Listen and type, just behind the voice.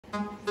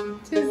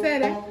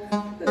చూసారా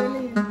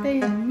ఎంత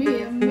యమ్మీ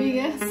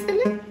యమ్మీగా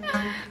అసలు.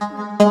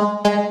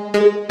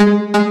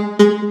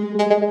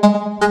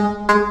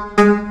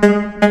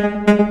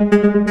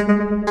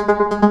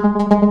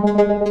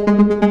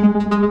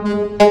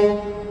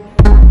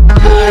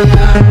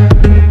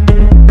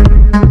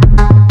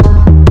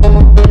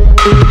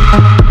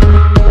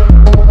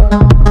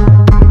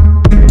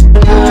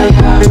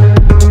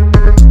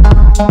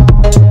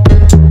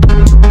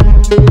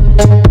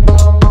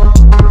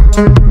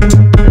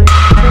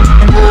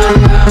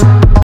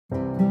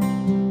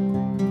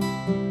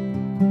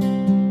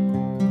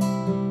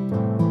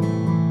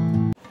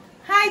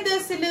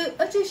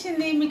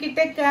 వచ్చేసింది మీ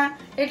కిట్టక్క.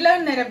 ఎట్లా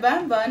ఉన్నారబ్బా,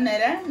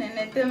 బాగున్నారా?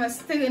 నేనైతే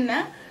మస్తుగా ఉన్నా.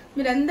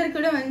 మీరందరు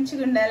కూడా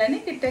మంచిగా ఉండాలని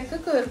కిట్టక్క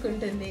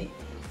కోరుకుంటుంది.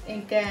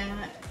 ఇంకా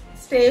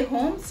స్టే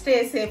హోమ్, స్టే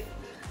సేఫ్.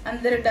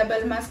 అందరూ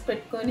డబల్ మాస్క్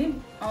పెట్టుకొని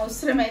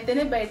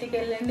అవసరమైతేనే బయటికి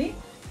వెళ్ళండి,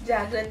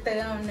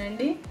 జాగ్రత్తగా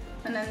ఉండండి.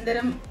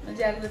 మనందరం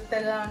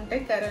జాగ్రత్తగా ఉంటే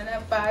కరోనా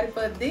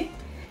పారిపోద్ది.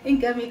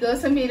 ఇంకా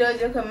మీకోసం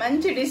ఈరోజు ఒక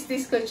మంచి డిష్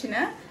తీసుకొచ్చిన.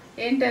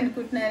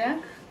 ఏంటనుకుంటున్నారా?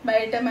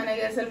 బయట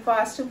మనకి అసలు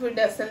ఫాస్ట్ ఫుడ్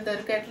అసలు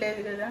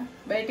దొరకట్లేదు కదా,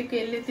 బయటికి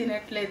వెళ్ళి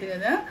తినట్లేదు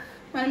కదా.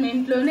 మనం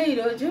ఇంట్లోనే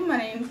ఈరోజు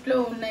మన ఇంట్లో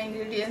ఉన్న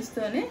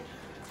ఇంగ్రీడియంట్స్తోనే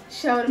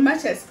షవర్మా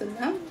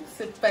చేసుకుందాం.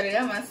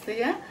 సూపర్గా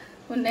మస్తుగా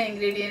ఉన్న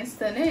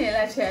ఇంగ్రీడియంట్స్తోనే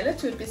ఎలా చేయాలో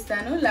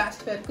చూపిస్తాను.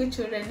 లాస్ట్ వరకు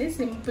చూడండి,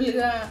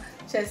 సింపుల్గా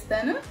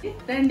చేస్తాను.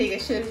 రండి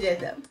ఇక షురు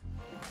చేద్దాం.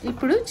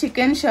 ఇప్పుడు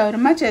చికెన్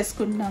షవర్మా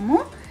చేసుకుంటున్నాము.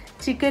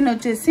 చికెన్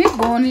వచ్చేసి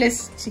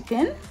బోన్లెస్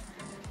చికెన్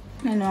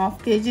నేను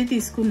 1/2 kg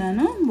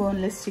తీసుకున్నాను.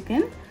 బోన్లెస్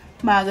చికెన్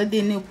బాగా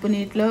దీన్ని ఉప్పు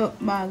నీటిలో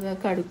బాగా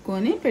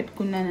కడుక్కొని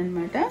పెట్టుకున్నాను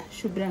అనమాట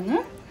శుభ్రంగా.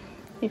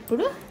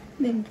 ఇప్పుడు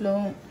దీంట్లో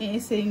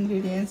వేసే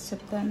ఇంగ్రీడియంట్స్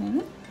చెప్తాను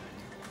నేను.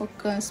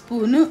 1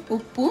 స్పూను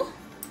ఉప్పు,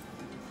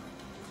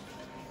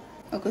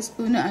 1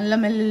 స్పూను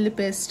అల్లం వెల్లుల్లి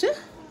పేస్ట్,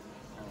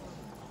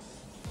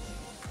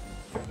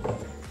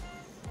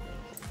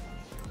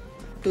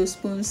 2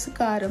 స్పూన్స్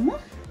కారము,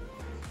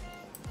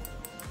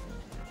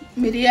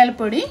 మిరియాల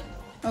పొడి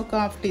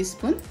 1/2 tea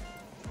spoon,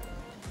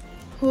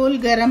 whole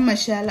garam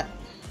masala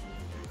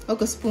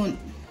 1 spoon,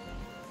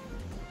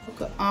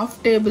 1/2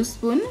 table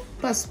spoon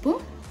పసుపు,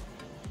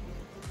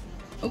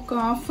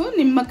 1/2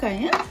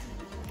 నిమ్మకాయ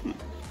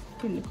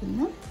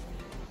పిండుకుందాం.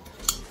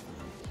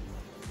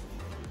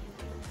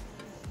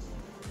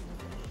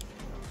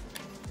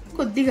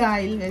 కొద్దిగా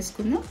ఆయిల్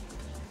వేసుకుందాం,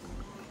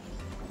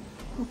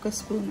 1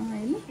 స్పూన్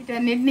ఆయిల్.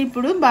 వీటన్నిటిని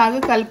ఇప్పుడు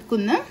బాగా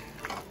కలుపుకుందాం,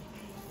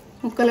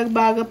 ముక్కలకు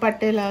బాగా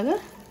పట్టేలాగా.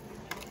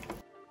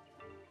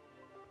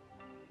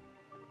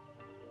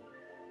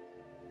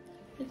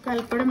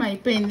 కలపడం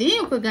అయిపోయింది.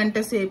 1 గంట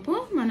సేపు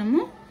మనము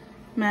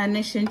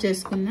మ్యారినేషన్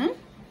చేసుకుందాం.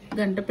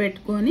 గంట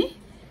పెట్టుకొని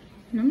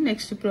మనం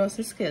నెక్స్ట్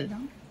ప్రాసెస్కి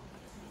వెళ్దాం.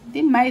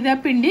 ఇది మైదా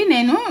పిండి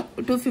నేను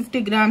 250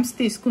 గ్రామ్స్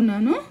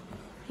తీసుకున్నాను.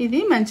 ఇది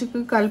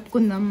మంచిగా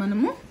కలుపుకుందాం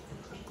మనము.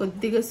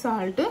 కొద్దిగా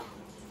సాల్ట్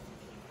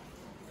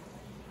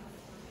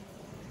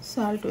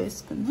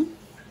వేసుకుందాం.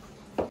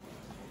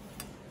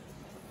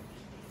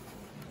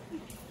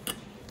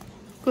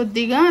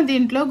 కొద్దిగా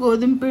దీంట్లో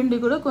గోధుమ పిండి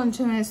కూడా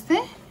కొంచెం వేస్తే,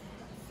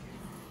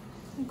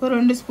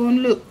 2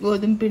 స్పూన్లు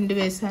గోధుమ పిండి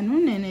వేసాను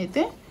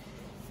నేనైతే.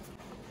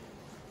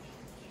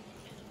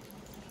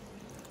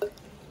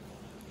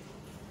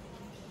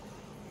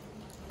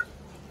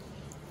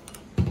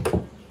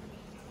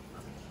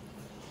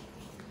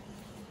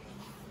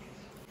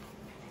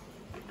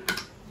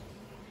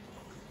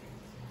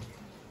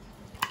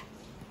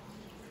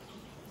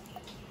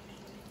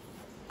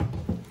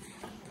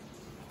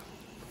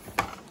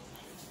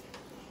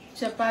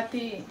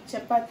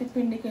 చపాతీ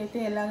పిండికి అయితే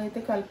ఎలాగైతే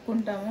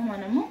కలుపుకుంటామో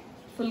మనము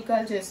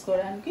ఫుల్కాలు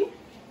చేసుకోవడానికి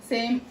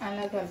సేమ్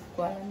అలా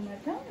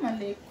కలుపుకోవాలన్నమాట.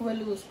 మళ్ళీ ఎక్కువ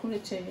లూజ్ కూడా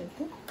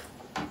చేయొద్దు.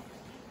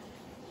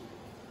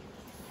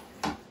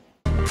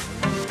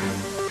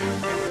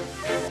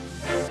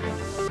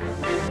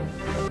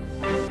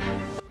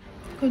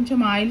 కొంచెం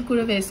ఆయిల్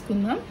కూడా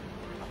వేసుకుందాం.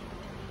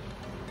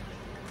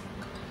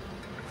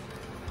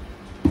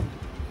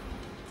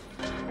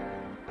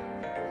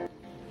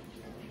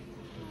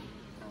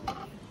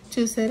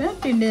 చూసారా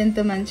పిండి ఎంత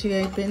మంచిగా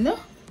అయిపోయిందో.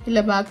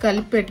 ఇలా బాగా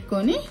కలిపి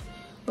పెట్టుకొని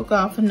ఒక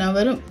 1/2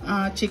 అవర్ ఆ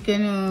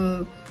చికెన్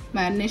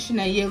మ్యారినేషన్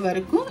అయ్యే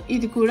వరకు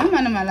ఇది కూడా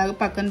మనం అలాగ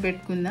పక్కన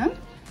పెట్టుకుందాం.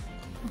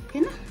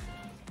 ఓకేనా?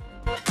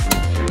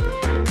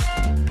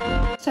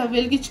 స్టవ్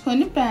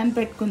వెలిగించుకొని ప్యాన్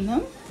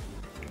పెట్టుకుందాం.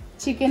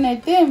 చికెన్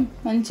అయితే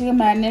మంచిగా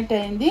మ్యారినేట్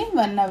అయింది,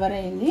 1 అవర్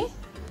అయింది.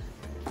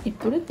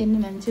 ఇప్పుడు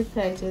దీన్ని మంచిగా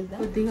ఫ్రై చేద్దాం.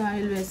 కొద్దిగా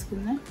ఆయిల్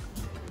వేసుకుందాం,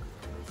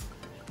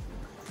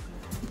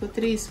 ఒక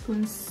 3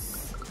 స్పూన్స్.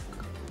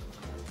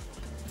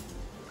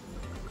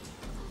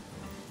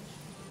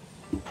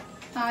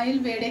 ఆయిల్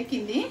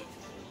వేడెక్కింది.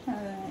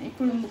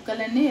 ఇప్పుడు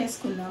ముక్కలన్నీ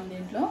వేసుకుందాం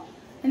దీంట్లో.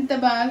 ఎంత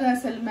బాగా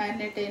అసలు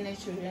మ్యారినేట్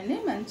అయినాయి చూడండి,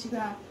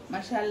 మంచిగా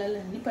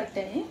మసాలాలన్నీ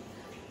పట్టాయి.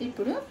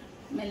 ఇప్పుడు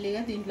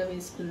మెల్లిగా దీంట్లో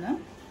వేసుకుందాం.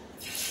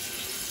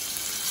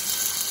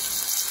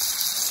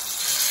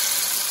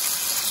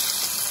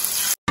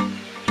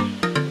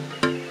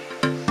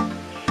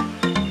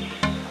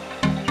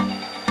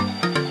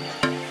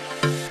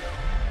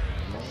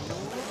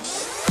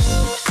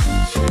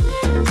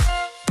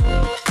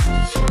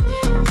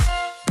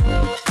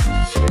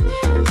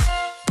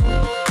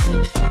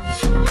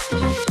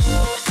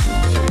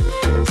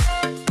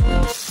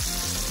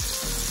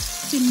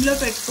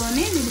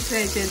 పెట్టుకొని దీన్ని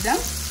ఫ్రై చేద్దాం.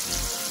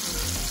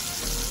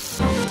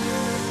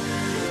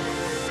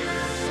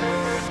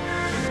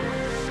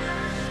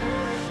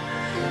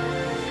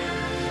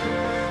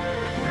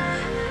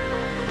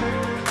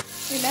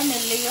 ఇలా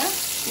మెల్లిగా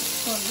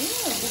తీసుకోండి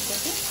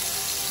ఒక్కొక్కటి,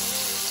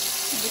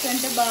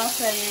 ఎందుకంటే బాగా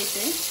ఫ్రై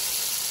అయితే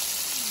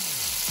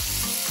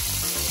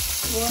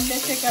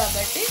బోన్లెస్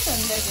కాబట్టి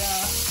తొందరగా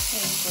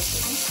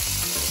వేగిపోతుంది.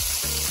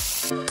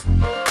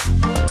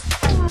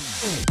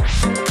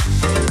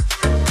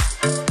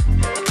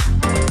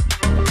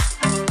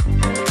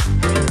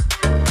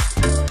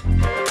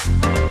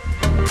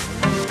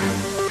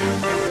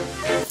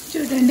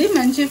 చూడండి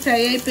మంచి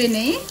ఫ్రై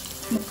అయిపోయినాయి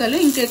ముక్కలు.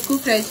 ఇంకెక్కువ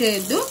ఫ్రై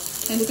చేయొద్దు,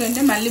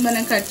 ఎందుకంటే మళ్ళీ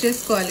మనం కట్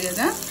చేసుకోవాలి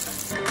కదా.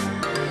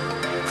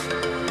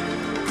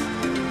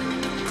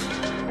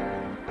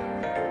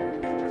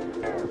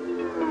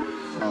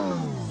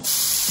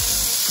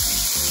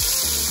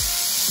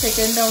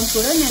 సెకండ్ రౌండ్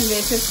కూడా నేను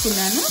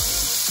వేసేసుకున్నాను.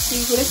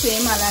 ఇవి కూడా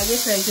సేమ్ అలాగే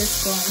ఫ్రై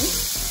చేసుకోవాలి.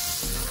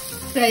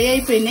 ఫ్రై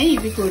అయిపోయినాయి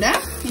ఇవి కూడా.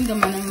 ఇంకా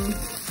మనం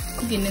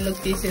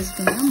గిన్నెలోకి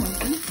తీసేసుకుందాం.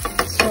 మొత్తం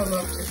స్టవ్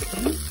ఆఫ్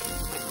చేసుకుని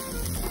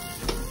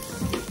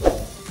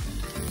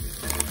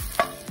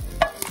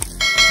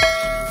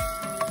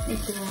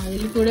ఎక్కువ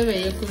ఆయిల్ కూడా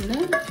వేయకుండా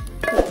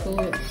తక్కువ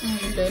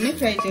ఆయిల్లోనే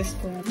ఫ్రై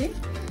చేసుకోవాలి.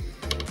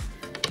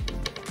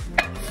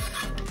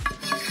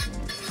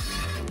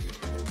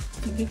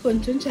 ఇది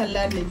కొంచెం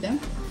చల్లారనిద్దాం.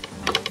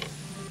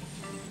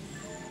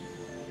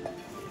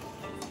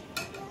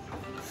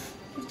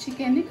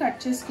 చికెన్ని కట్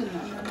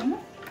చేసుకుందాం మనము.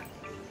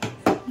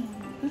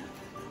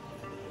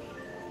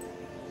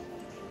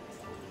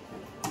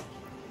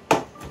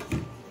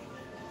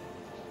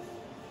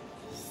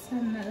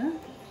 సన్నగా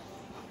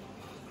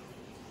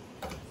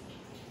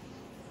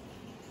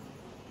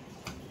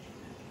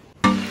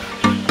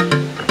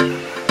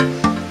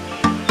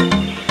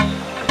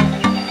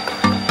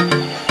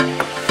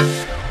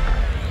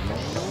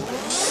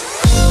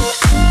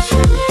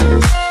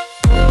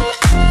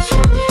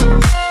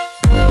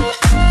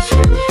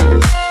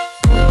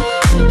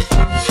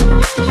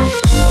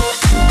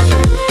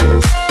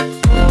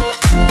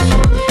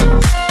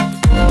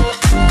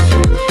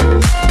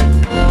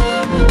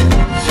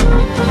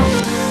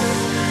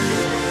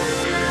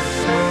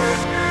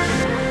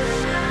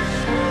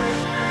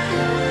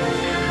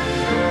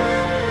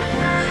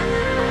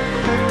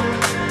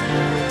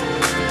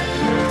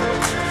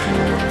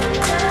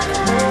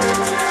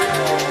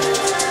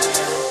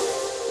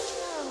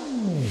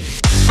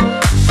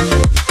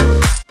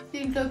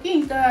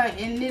ఇంకా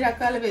ఎన్ని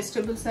రకాల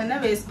వెజిటబుల్స్ అయినా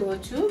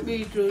వేసుకోవచ్చు.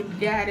 బీట్రూట్,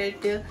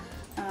 క్యారెట్,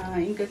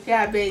 ఇంకా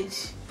క్యాబేజ్,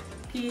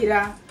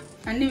 కీరా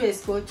అన్నీ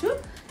వేసుకోవచ్చు.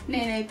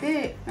 నేనైతే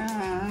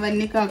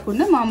అవన్నీ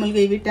కాకుండా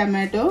మామూలుగా ఇవి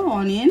టమాటో,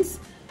 ఆనియన్స్,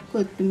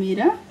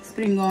 కొత్తిమీర,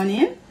 స్ప్రింగ్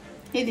ఆనియన్,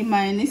 ఇది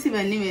మయోనీస్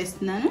ఇవన్నీ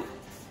వేస్తున్నాను.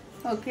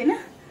 ఓకేనా.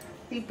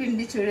 ఈ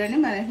పిండి చూడండి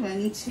మనకి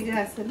మంచిగా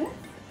అసలు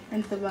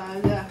ఎంత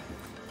బాగా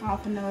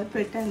హాఫ్ అన్ అవర్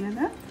పెట్టాం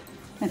కదా,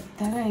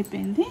 మెత్తగా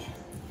అయిపోయింది.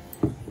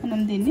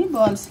 మనం దీన్ని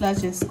బాల్స్లా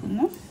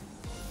చేసుకుందాం.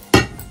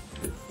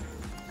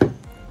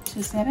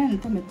 చూసారా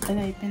ఎంత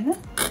మెత్తగా అయిపోయిందో.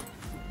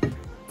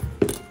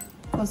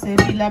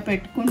 ఒకసేపు ఇలా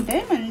పెట్టుకుంటే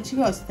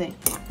మంచిగా వస్తాయి.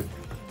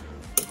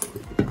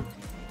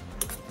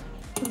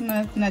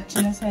 మనకు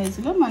నచ్చిన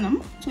సైజులో మనం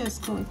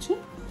చేసుకోవచ్చు.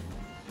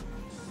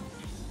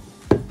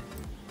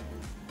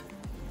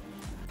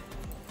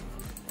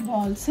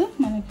 బాల్స్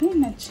మనకి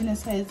నచ్చిన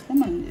సైజులో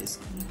మనం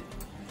చేసుకుందాం.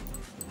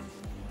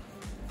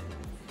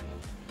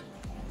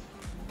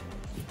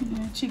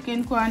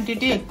 చికెన్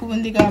క్వాంటిటీ ఎక్కువ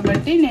ఉంది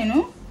కాబట్టి నేను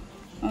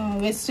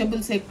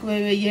వెజిటబుల్స్ ఎక్కువ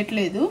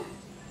వేయట్లేదు.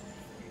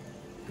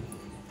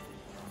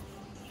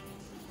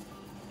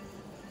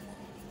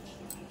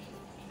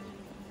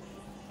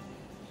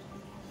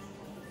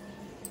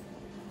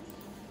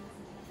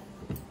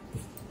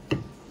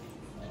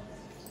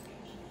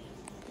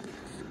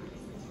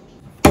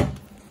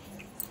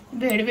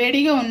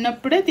 వేడివేడిగా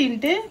ఉన్నప్పుడే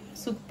తింటే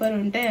సూపర్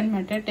ఉంటాయి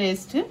అన్నమాట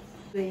టేస్ట్.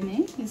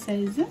 ఈ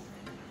సైజు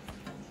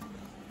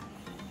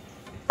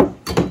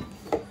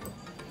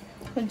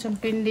కొంచెం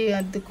పిండి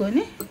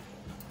అద్దుకొని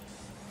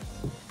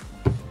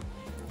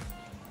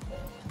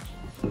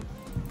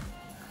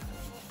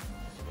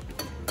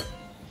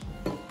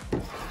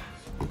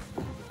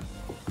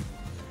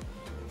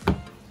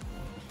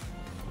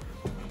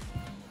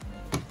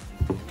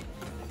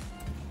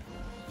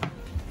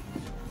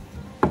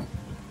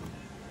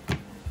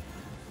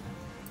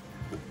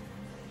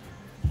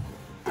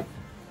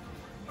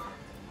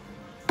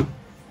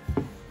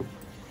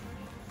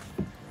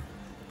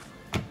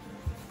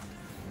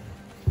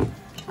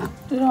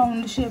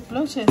రౌండ్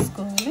షేప్లో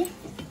చేసుకోవాలి.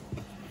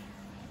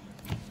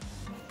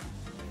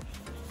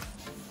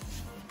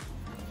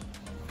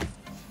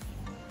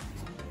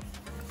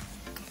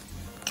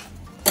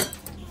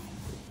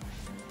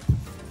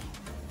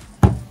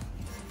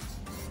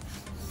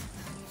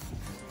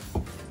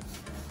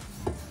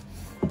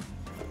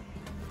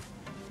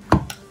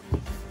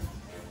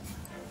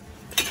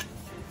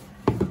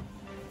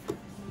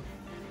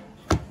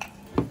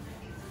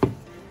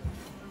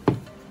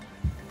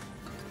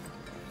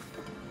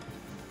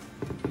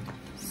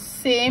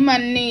 సేమ్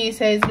అన్ని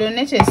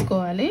సైజులోనే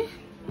చేసుకోవాలి,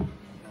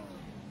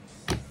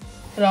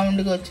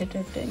 రౌండ్గా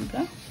వచ్చేటట్టు.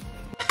 ఇంకా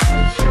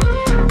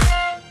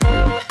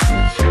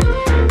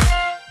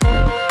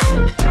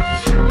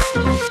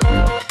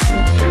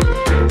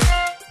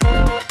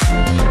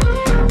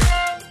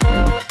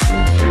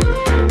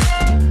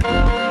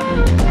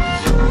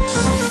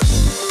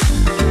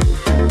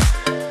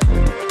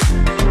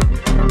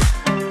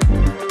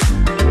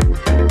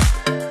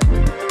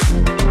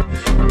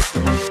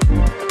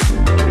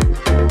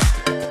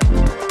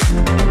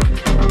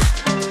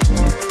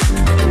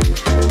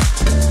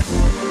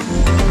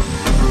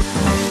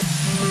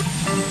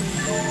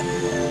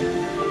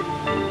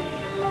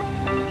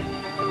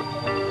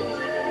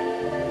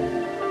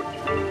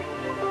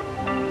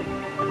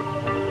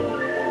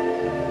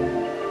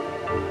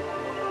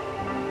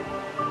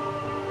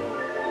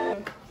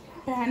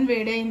ప్యాన్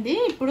వేడైంది,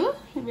 ఇప్పుడు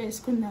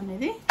వేసుకుందాం.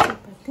 ఇది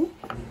చపాతి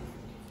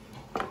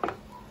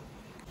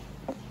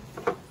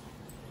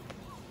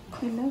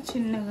ఇలా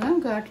చిన్నగా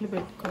ఘాట్లు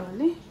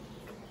పెట్టుకోవాలి.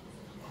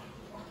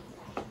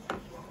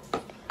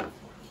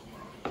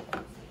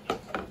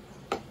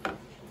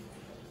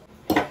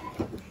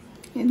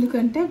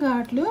 ఎందుకంటే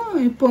ఘాట్లు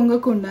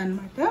పొంగకుండా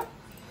అన్నమాట.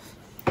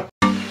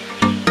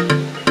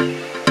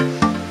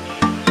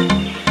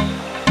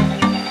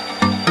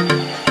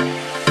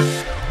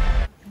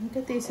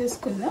 ఇంకా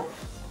తీసేసుకుందాం.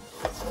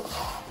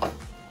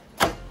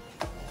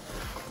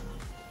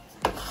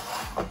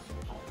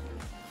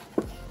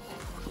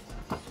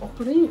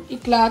 ఇప్పుడు ఈ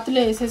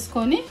క్లాత్లో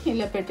వేసేసుకొని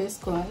ఇలా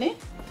పెట్టేసుకోవాలి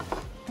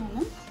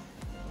మనం.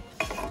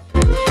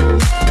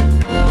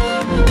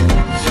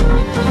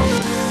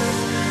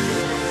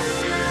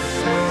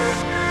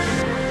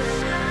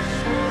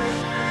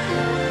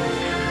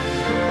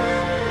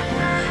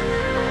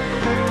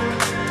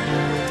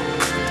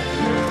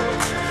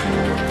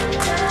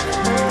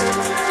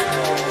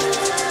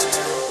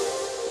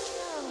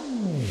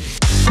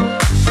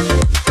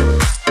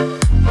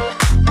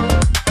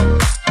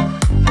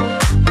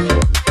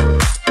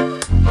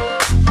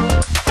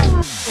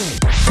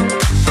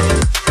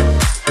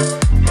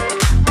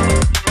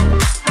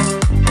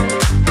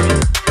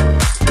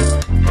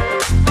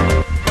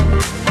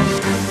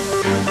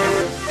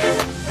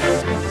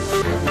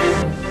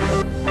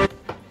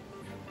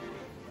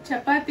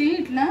 చపాతీ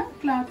ఇట్లా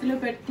క్లాత్లో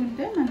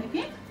పెట్టుకుంటే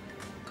మనకి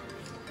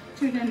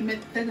చూడండి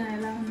మెత్తగా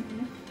ఎలా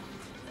ఉంటుంది.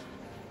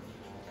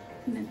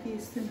 నేను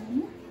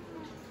తీస్తున్నాను.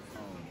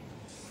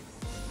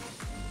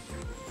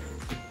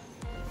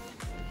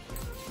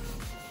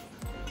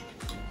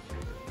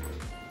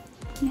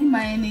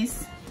 మయోనీస్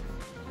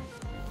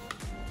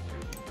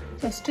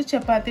ఫస్ట్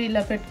చపాతీ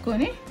ఇలా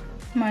పెట్టుకొని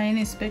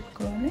మయోనీస్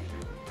పెట్టుకోవాలి.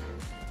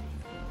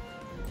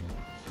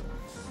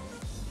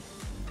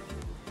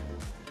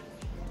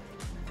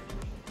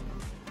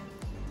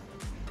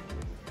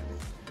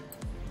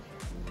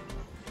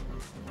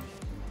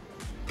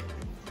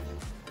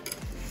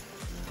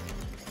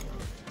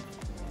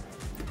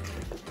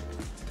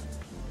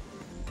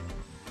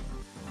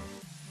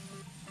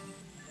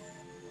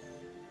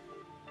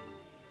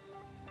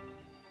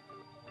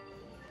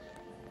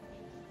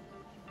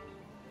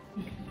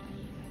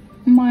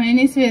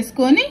 మయోనీస్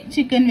వేసుకొని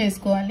చికెన్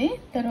వేసుకోవాలి.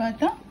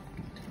 తర్వాత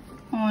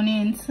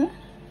ఆనియన్స్,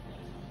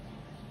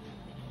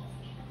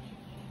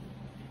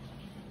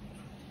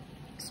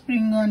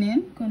 స్ప్రింగ్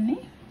ఆనియన్ కొన్ని,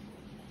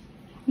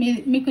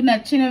 మీకు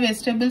నచ్చిన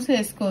వెజిటబుల్స్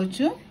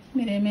వేసుకోవచ్చు,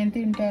 మీరు ఏమేమి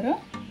తింటారో.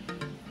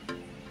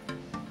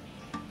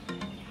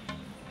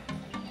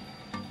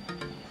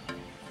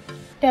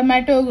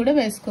 టమాటో కూడా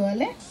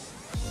వేసుకోవాలి.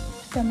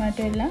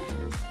 టమాటో ఇలా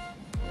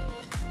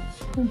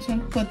కొంచెం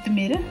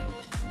కొత్తిమీర,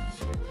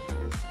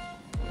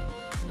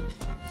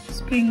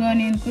 స్ప్రింగ్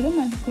ఆనియన్ కూడా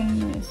మళ్ళీ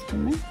కొన్ని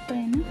వేసుకున్నాం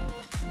పైన.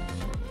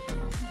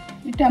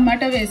 ఈ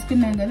టమాటా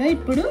వేసుకున్నాం కదా,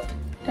 ఇప్పుడు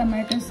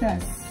టమాటో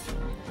సాస్,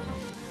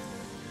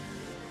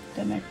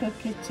 టమాటో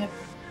కెచప్,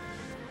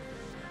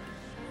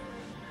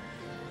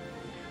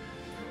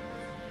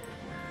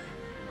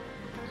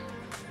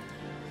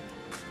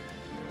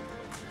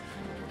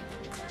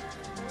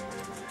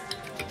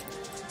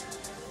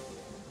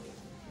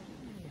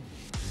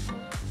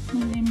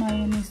 మళ్ళీ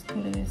మయోనీస్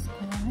కూడా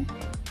వేసుకోవాలి.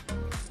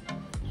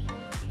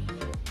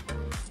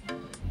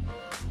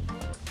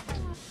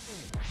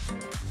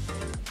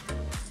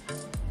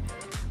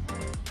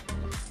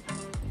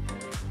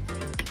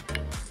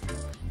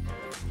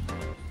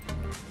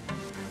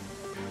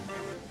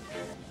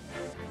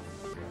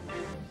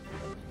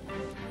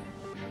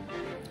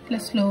 ఇట్లా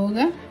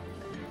స్లోగా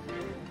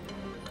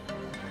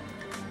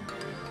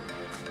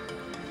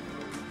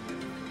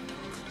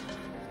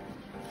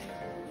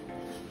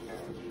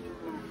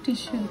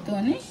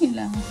టిష్యూతోని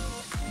ఇలా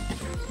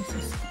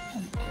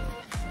చేసేసుకోవాలి.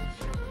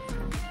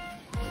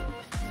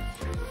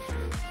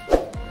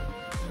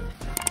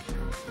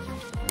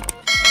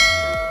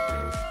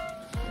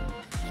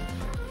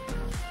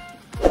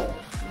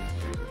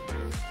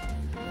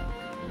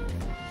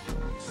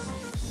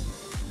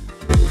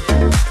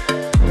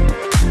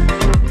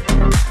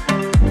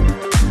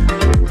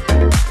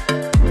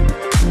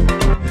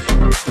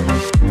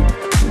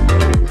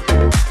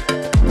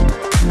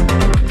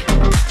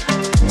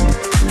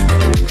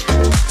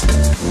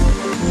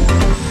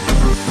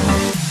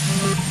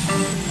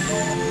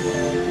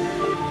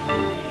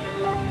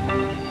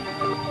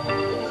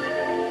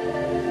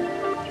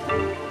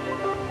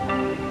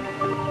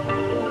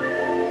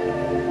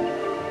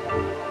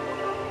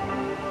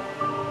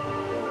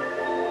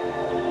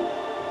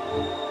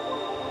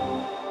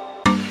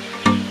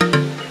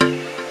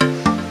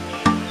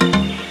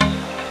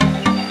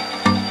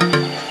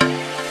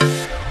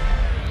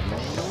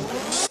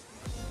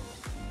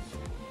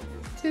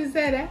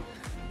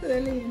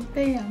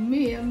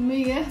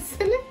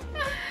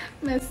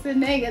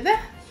 వస్తున్నాయి కదా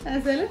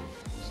అసలు.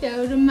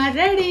 షవర్మా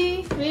రెడీ,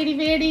 వేడి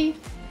వేడి.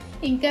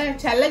 ఇంకా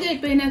చల్లగా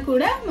అయిపోయినా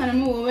కూడా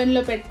మనము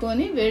ఓవెన్లో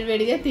పెట్టుకొని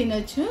వేడివేడిగా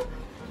తినొచ్చు.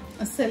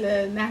 అసలు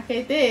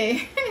నాకైతే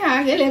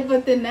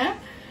ఆగలేకపోతున్నా.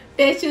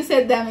 టేస్ట్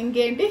చూసేద్దాం.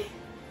 ఇంకేంటి,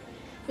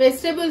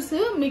 వెజిటబుల్స్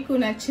మీకు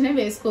నచ్చిన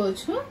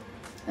వేసుకోవచ్చు.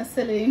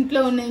 అసలు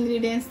ఇంట్లో ఉన్న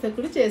ఇంగ్రీడియంట్స్తో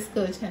కూడా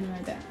చేసుకోవచ్చు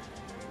అనమాట.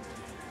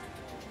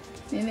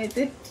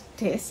 నేనైతే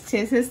టేస్ట్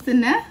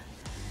చేసేస్తున్నా.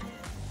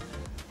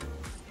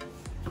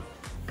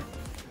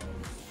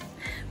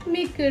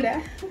 మీకు కూడా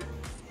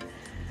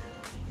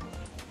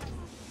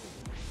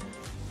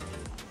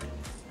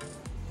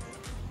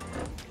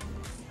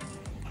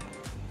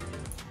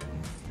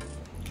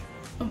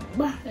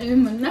అబ్బా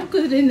ఏమన్నా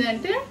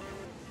కుదిరిందంటే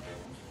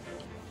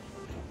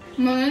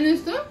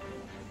మయోనీస్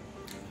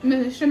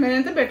మీరు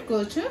ఇష్టమైనంత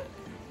పెట్టుకోవచ్చు.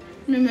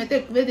 మేమైతే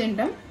ఎక్కువే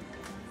తింటాం.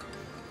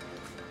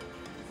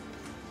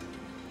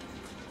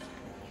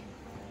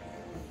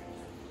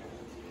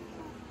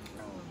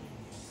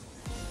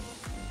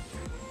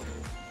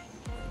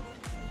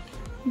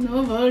 No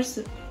words.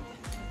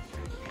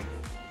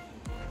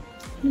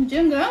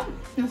 నిజంగా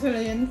అసలు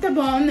ఎంత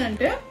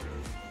బాగుందంటే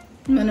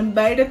మనం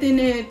బయట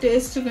తినే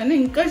టేస్ట్ కానీ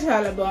ఇంకా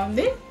చాలా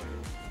బాగుంది.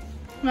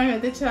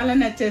 నాకైతే చాలా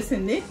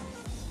నచ్చేసింది.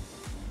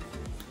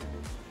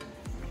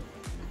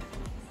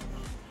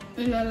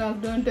 ఇలా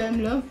లాక్డౌన్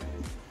టైంలో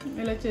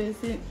ఇలా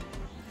చేసి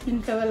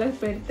ఇంట్లో వాళ్ళకి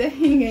పెడితే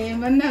ఇంకా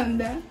ఏమన్నా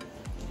ఉందా,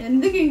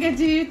 ఎందుకు ఇంకా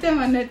జీవితం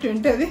అన్నట్టు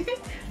ఉంటుంది.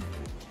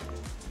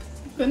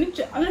 కానీ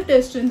చాలా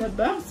టేస్ట్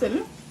ఉందబ్బా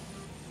అసలు.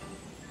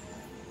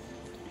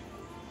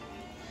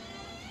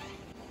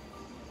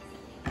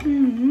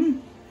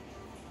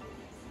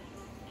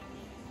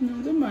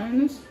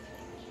 మైనస్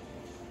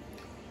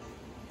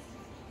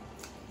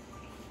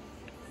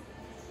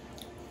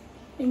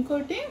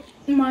ఇంకోటి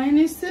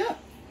మైనస్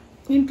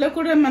ఇంట్లో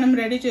కూడా మనం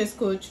రెడీ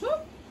చేసుకోవచ్చు,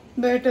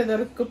 బయట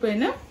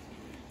దొరకకపోయినా.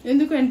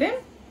 ఎందుకంటే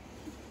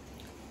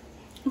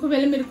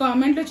ఒకవేళ మీరు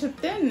కామెంట్లో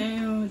చెప్తే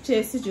నేను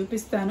చేసి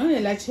చూపిస్తాను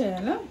ఎలా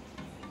చేయాలో.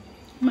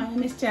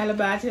 మైనస్ చాలా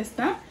బాగా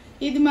చేస్తా.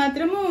 ఇది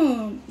మాత్రము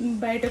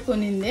బయట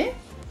కొనిందే,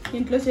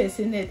 ఇంట్లో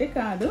చేసింది అయితే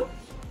కాదు.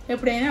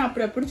 ఎప్పుడైనా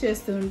అప్పుడప్పుడు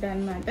చేస్తూ ఉంటాను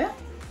అన్నమాట.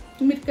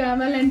 మీరు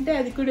కావాలంటే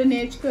అది కూడా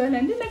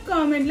నేర్చుకోవాలంటే నాకు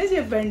కామెంట్లో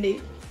చెప్పండి,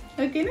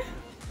 ఓకేనా?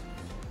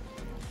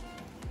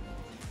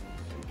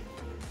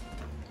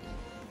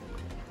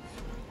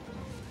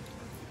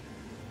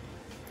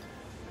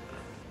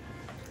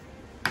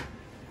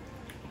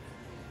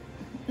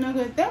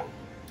 నాకైతే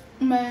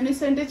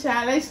మయోనీస్ అంటే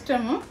చాలా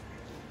ఇష్టము.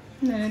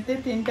 నేనైతే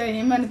తింటా,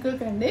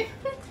 ఏమనుకోకండి.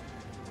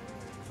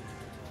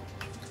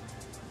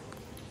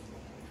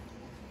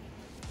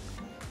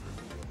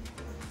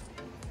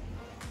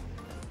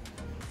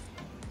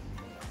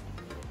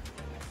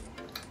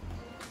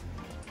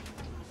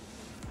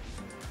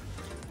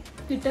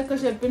 కిట్టక్క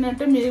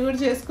చెప్పినట్టు మీరు కూడా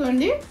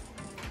చేసుకోండి.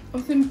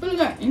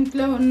 సింపుల్గా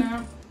ఇంట్లో ఉన్న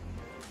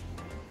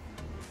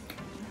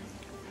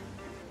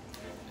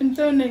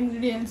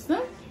ఇంగ్రీడియంట్స్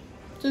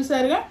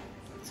చూసారుగా,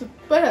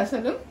 సూపర్.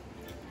 అసలు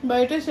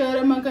బయట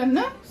షవర్మా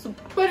కన్నా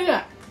సూపర్గా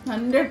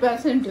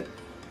 100%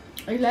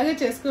 ఇలాగే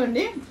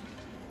చేసుకోండి.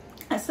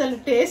 అసలు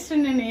టేస్ట్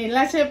నేను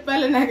ఎలా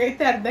చెప్పాలో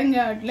నాకైతే అర్థం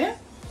కావట్లే,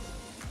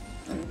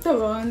 అంత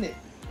బాగుంది.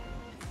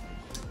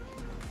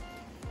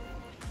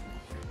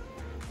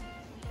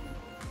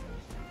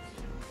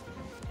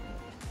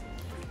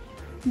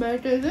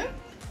 బయట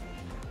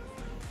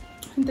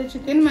ఇంత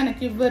చికెన్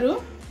మనకి ఇవ్వరు,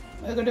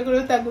 ఒకటి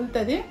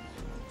తగులుతుంది.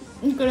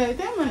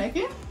 ఇక్కడైతే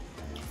మనకి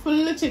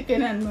ఫుల్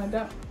చికెన్ అన్నమాట.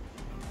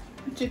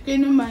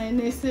 చికెన్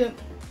మయోనీస్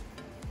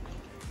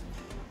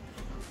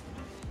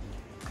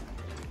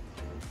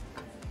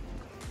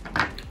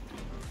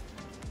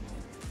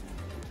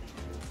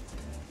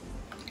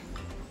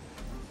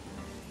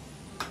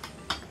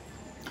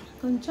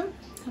కొంచెం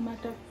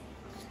టమాటా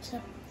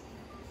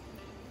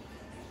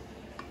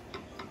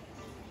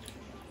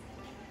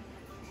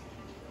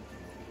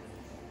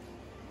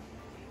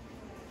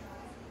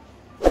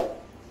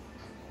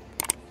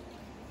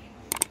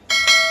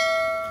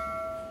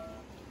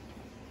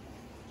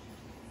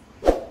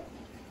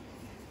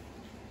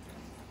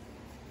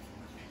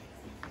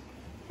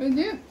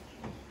ఇది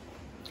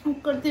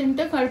ఒక్కటి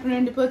తింటే కడుపు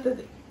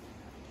నిండిపోతుంది.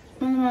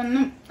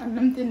 మనం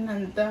అన్నం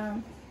తిన్నంత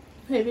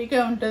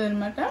హెవీగా ఉంటుంది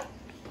అన్నమాట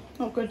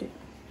ఒకటి.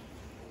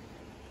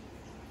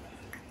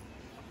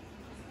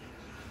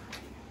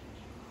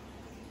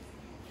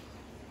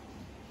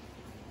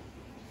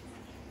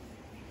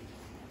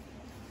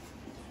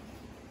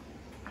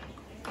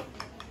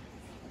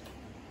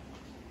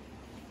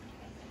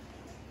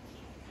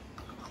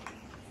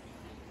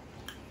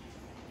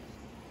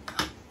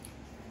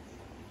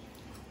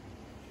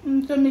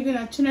 ఇంకా మీకు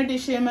నచ్చిన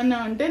డిష్ ఏమన్నా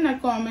ఉంటే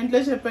నాకు కామెంట్లో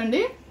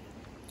చెప్పండి,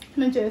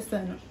 నేను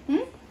చేస్తాను.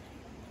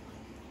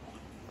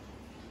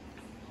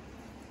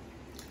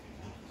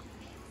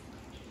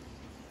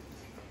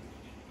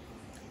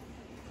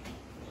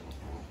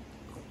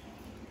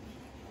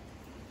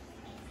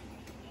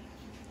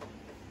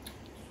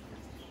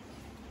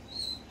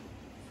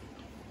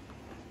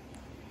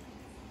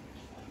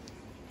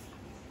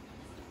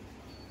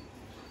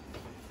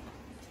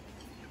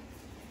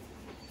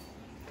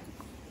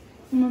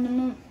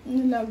 మనము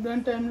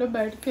లాక్డౌన్ టైంలో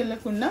బయటకు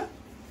వెళ్ళకుండా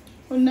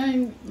ఉన్న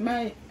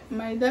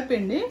మైదా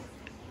పిండి,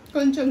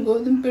 కొంచెం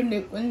గోధుమ పిండి,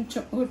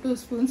 కొంచెం ఒక 2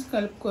 స్పూన్స్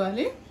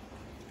కలుపుకోవాలి.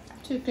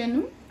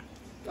 చికెను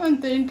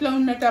అంతే. ఇంట్లో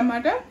ఉన్న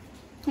టమాటా,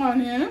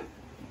 ఆనియన్,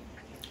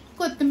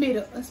 కొత్తిమీర,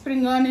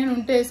 స్ప్రింగ్ ఆనియన్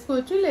ఉంటే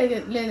వేసుకోవచ్చు,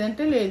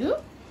 లేదంటే లేదు.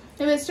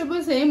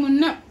 వెజిటబుల్స్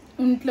ఏమున్నా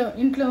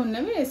ఇంట్లో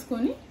ఉన్నవి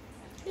వేసుకొని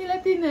ఇలా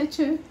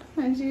తినచ్చు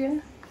మంచిగా.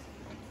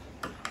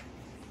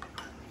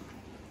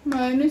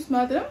 మయోనీస్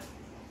మాత్రం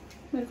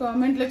మీరు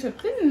కామెంట్లో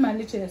చెప్తే నేను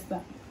మళ్ళీ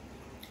చేస్తాను.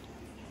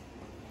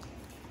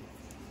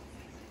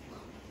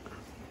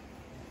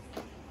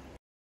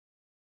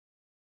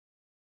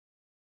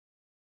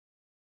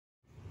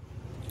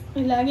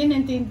 ఇలాగే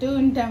నేను తింటూ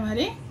ఉంటా.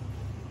 మరి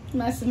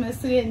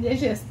మస్తుగా ఎంజాయ్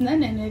చేస్తున్నా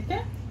నేనైతే.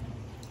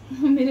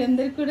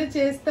 మీరందరూ కూడా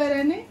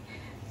చేస్తారని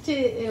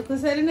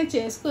ఒకసారి నేను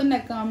చేసుకొని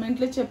నాకు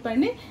కామెంట్లో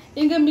చెప్పండి.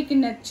 ఇంకా మీకు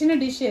నచ్చిన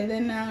డిష్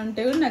ఏదైనా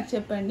ఉంటే కూడా నాకు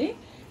చెప్పండి,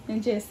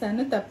 నేను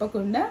చేస్తాను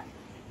తప్పకుండా.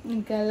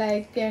 ఇంకా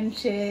లైక్ అండ్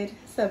షేర్,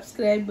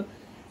 సబ్స్క్రైబ్,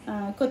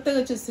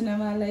 కొత్తగా చూస్తున్న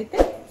వాళ్ళైతే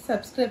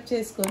సబ్స్క్రైబ్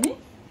చేసుకొని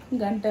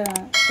గంట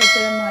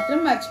కొత్తగా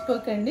మాత్రం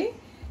మర్చిపోకండి.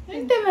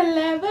 అంటే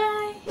మళ్ళా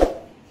బాయ్.